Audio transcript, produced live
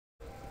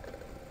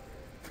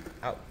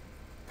Ow.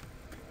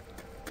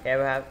 Here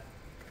we have.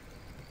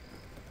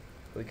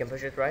 We can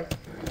push it right.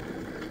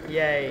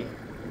 Yay.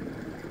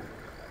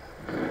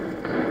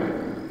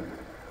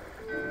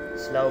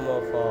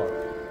 Slow-mo fall.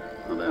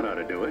 Well, that ought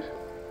to do it.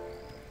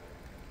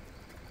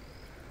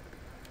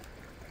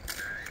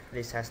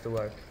 This has to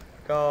work.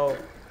 Go.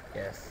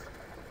 Yes.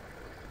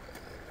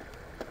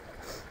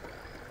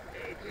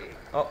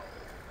 Oh.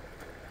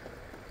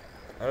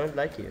 I don't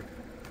like you.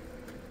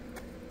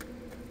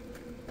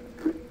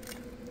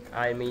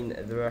 I mean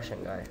the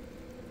Russian guy.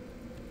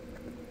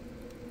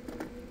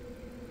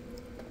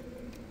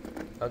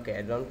 Okay,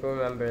 I don't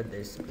remember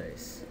this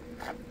place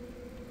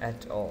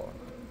at all.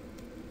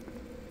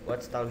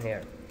 What's down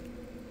here?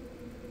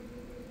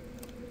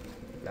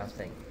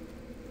 Nothing.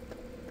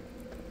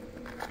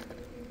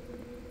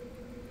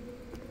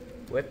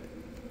 Whip.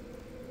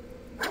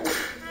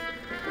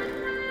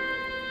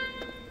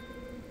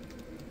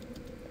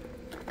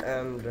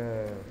 And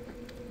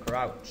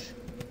crouch.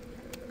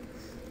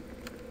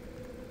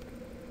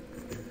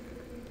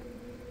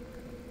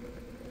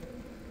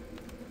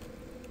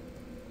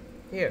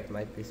 Here it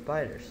might be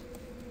spiders,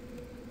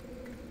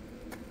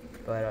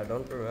 but I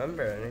don't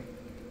remember any.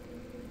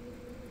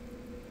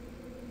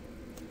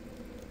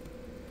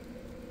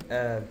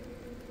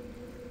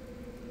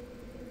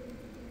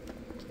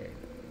 Okay.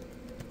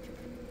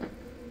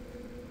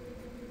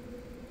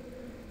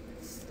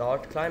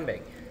 Start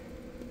climbing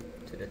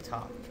to the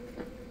top.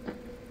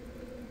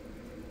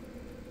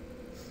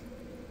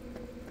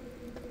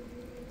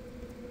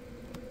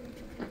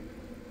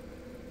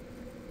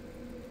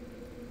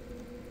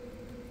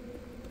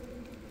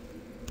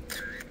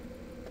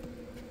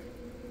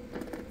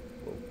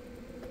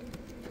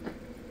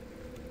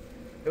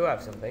 You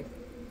have something.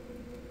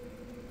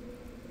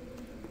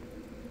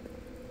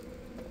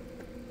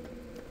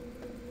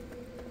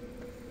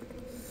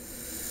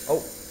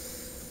 Oh.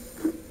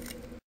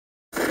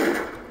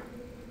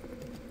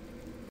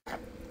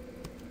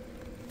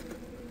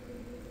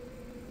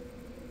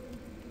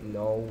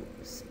 No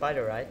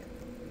spider, right?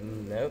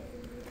 Nope.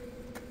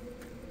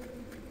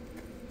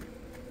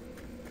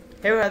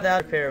 Here we have the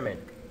other pyramid,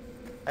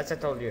 as I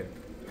told you.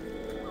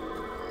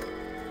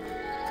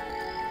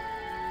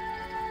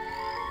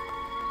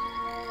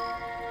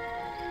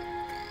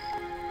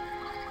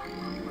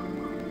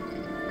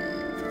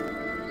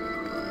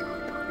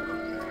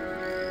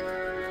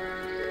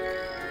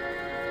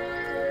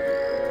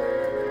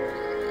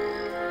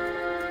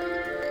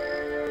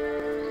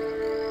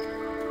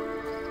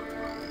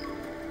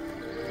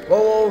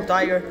 Whoa, whoa,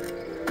 tiger!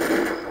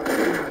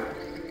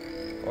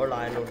 Or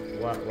lion, or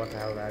what the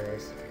hell that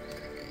is.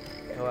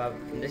 Well,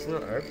 this is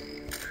not Earth.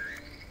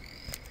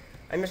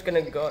 I'm just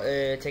gonna go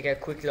take a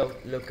quick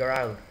look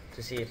around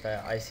to see if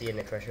I see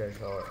any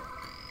treasures or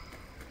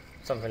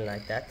something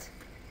like that.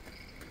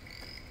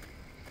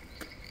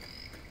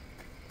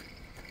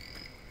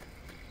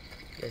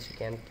 Guess you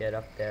can't get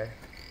up there.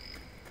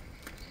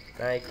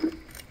 Like.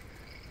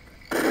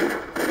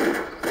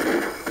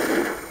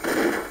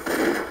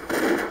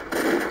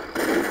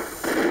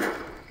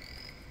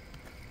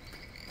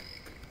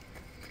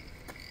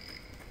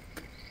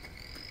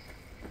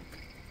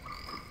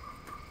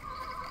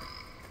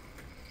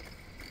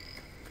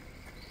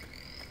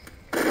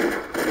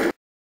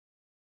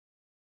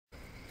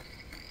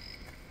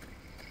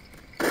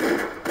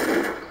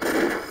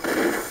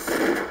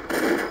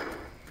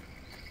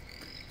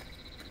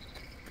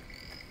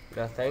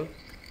 Nothing.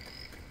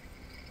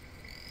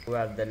 We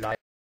have the light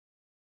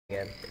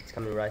again. It's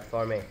coming right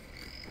for me.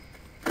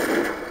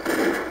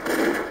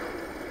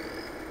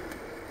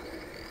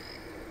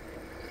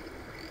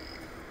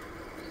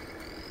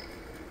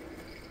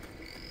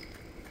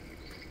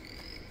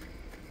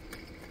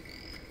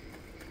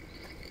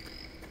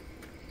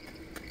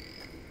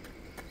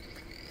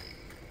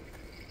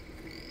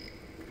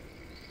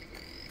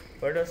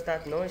 Where does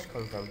that noise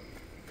come from?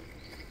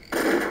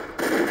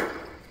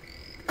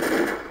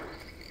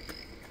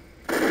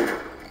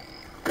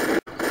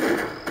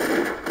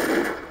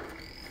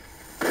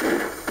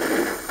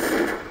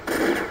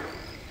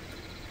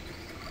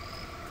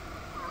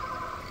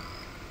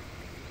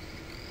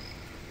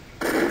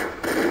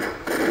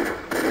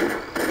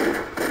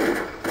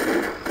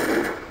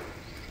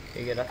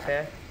 You get up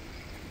here?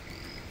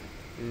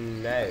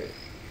 No.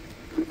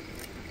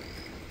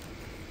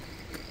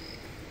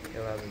 You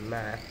have a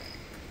map.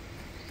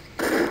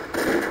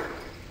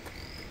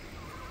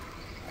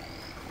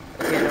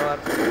 Okay, you know what?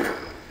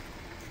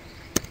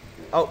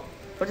 Oh,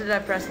 what did I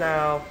press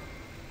now?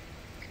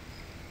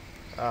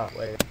 Oh,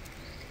 wait.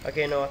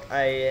 Okay, you know what?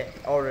 I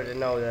already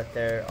know that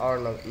there are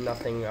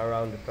nothing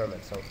around the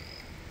pyramid, so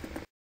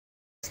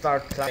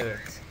start climbing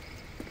it.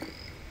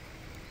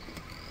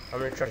 How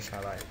many treasures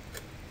have I?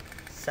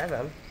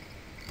 7?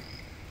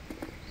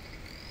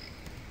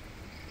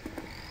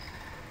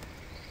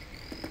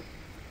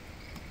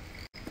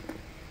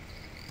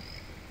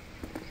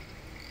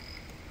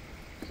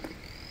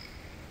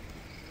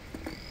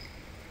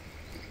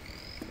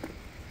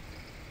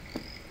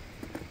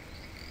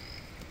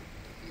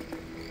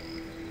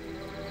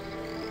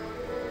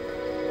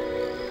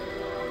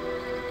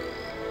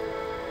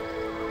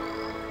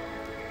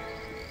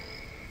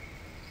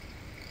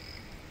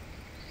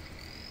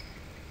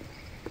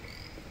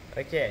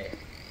 Okay.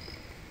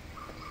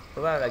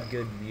 We have a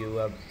good view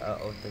of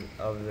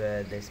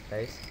this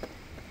place.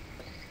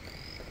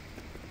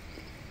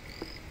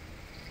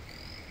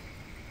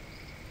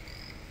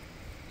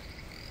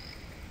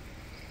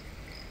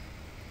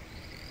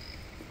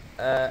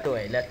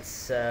 Anyway,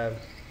 let's.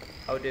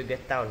 How do you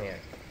get down here?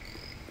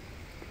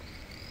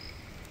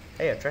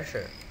 Hey, a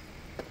treasure.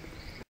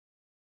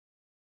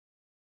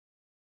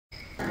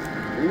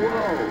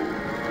 Whoa!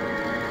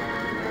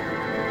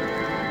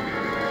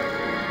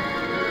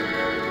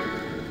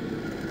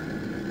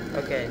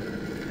 Okay,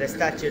 the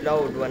statue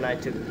load when I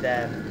took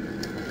the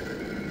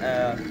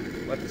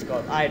what is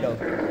called idol.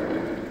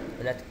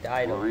 When I took the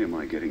idol. Why am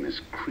I getting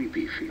this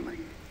creepy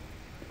feeling?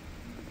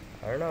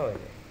 I don't know.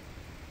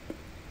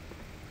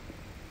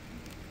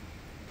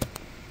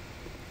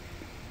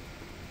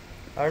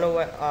 I don't know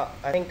what.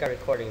 I think I'm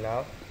recording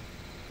now.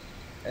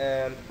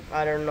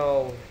 I don't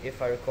know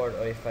if I record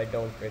or if I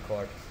don't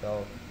record.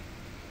 So,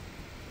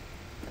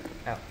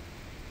 ow.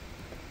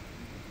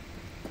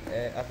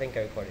 I think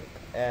I'm recording.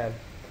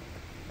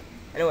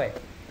 Anyway,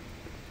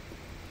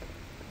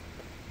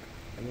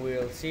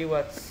 we'll see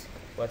what's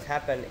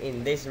happened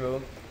in this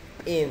room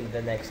in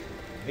the next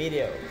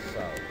video.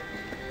 So,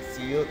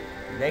 see you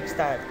next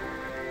time.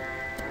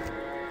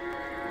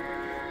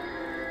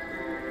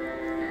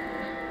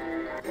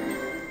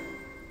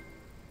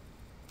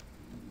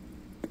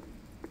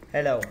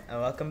 Hello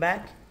and welcome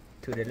back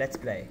to the Let's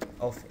Play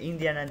of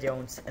Indiana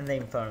Jones and the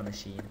Infernal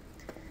Machine.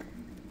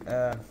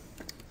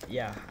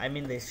 Yeah, I'm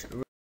in this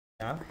room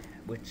now,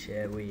 which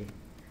we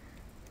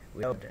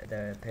opened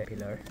the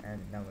pillar, and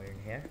now we're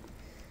in here.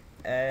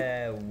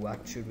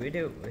 What should we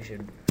do? We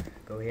should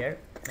go here,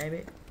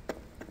 maybe.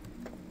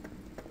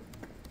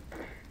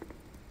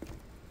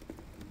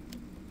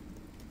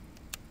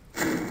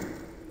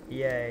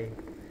 Yay!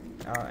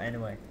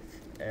 Anyway,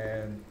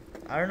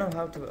 I don't know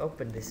how to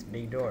open these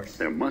big doors.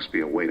 There must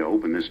be a way to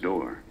open this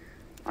door.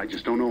 I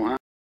just don't know how.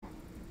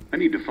 I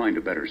need to find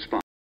a better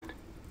spot.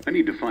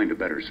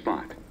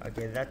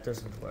 Okay, that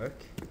doesn't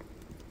work.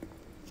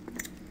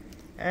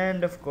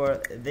 And of course,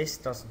 this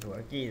doesn't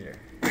work either.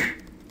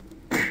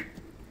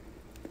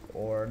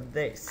 Or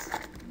this.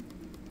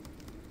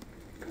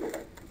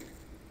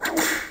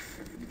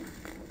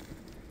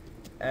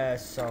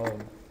 So,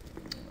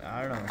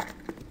 I don't know.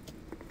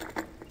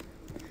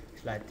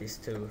 Like this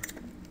too.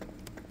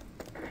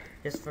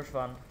 Just for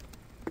fun.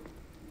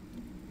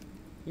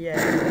 Yeah.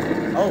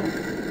 Oh!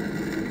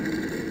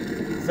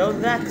 So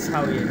that's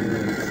how you do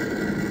it.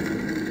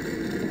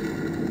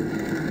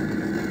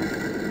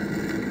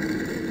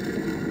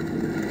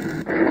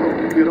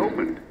 It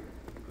opened.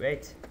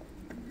 Great.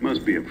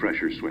 Must be a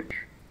pressure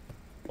switch.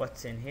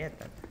 What's in here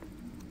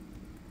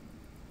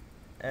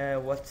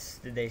then? What's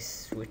the day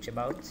switch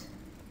about?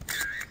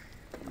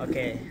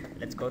 Okay,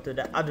 let's go to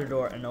the other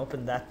door and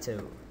open that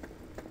too.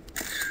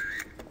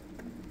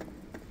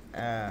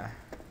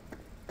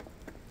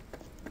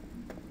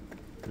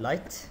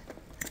 Light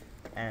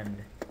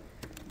and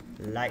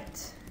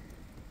light.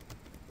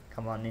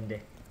 Come on,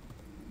 Indy.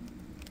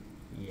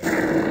 Yeah.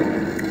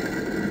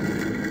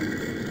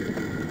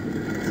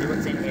 See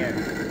what's in here.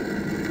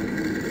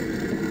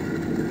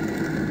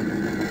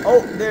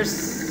 Oh, there's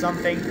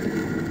something.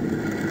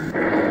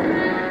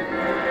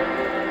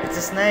 It's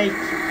a snake.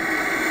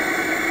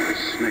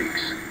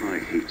 Snakes. I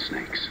hate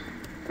snakes.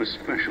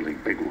 Especially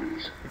big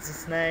ones. It's a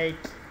snake.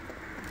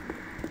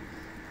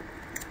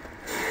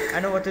 I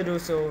know what to do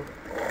so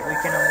we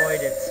can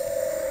avoid it.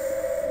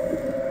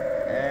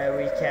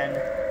 We can.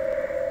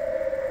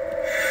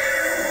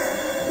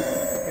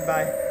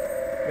 Goodbye.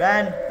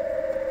 Run!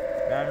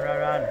 Run, run,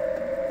 run.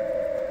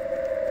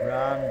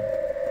 Run.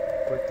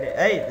 Quickly.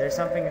 Hey, there's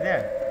something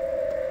there.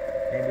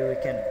 Maybe we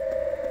can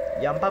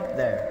jump up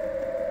there.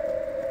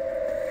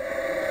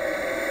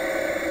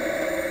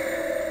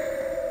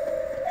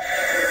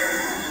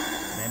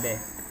 Maybe.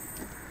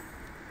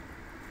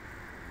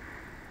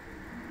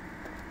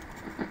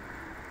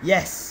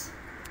 Yes!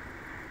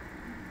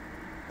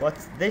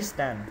 What's this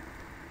then?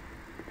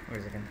 Wait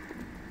a second.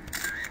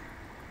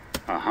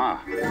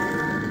 Aha.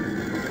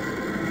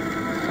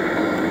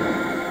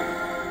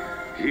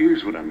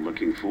 Here's what I'm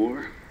looking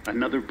for.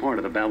 Another part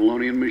of the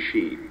Babylonian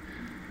machine.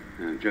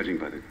 Judging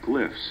by the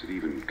glyphs, it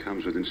even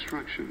comes with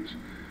instructions.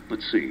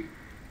 Let's see.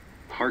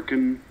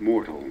 Hearken,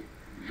 mortal.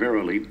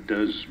 Verily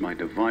does my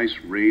device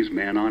raise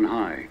man on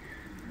high.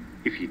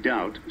 If ye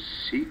doubt,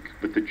 seek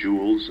but the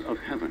jewels of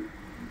heaven.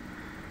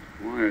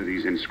 Why are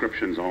these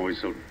inscriptions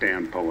always so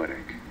damn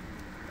poetic?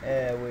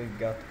 We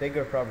got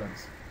bigger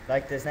problems,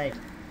 like the snake.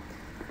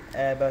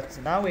 But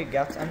now we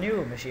got a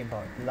new machine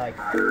part, like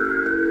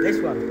this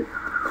one.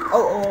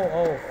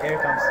 Oh, here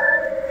it comes.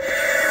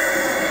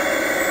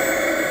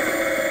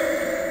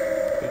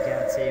 He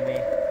can't see me.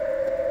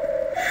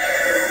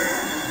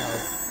 No.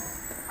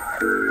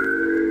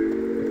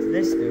 What's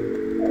this do?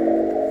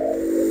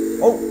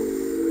 Oh!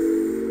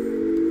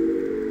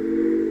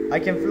 I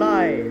can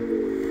fly!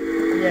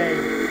 Yay!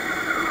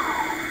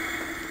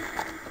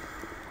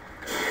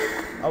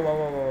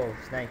 Oh,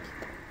 snake.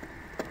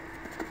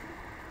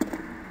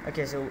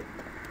 Okay, so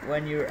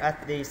when you're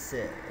at these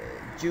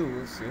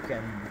jewels, you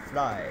can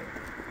fly,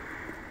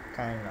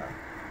 kinda.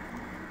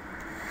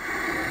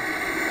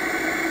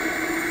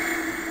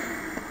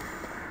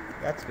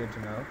 That's good to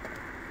know.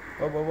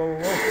 Whoa, whoa, whoa,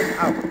 whoa!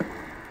 Ow!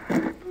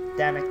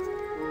 Damn it!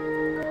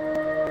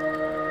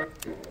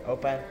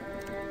 Open.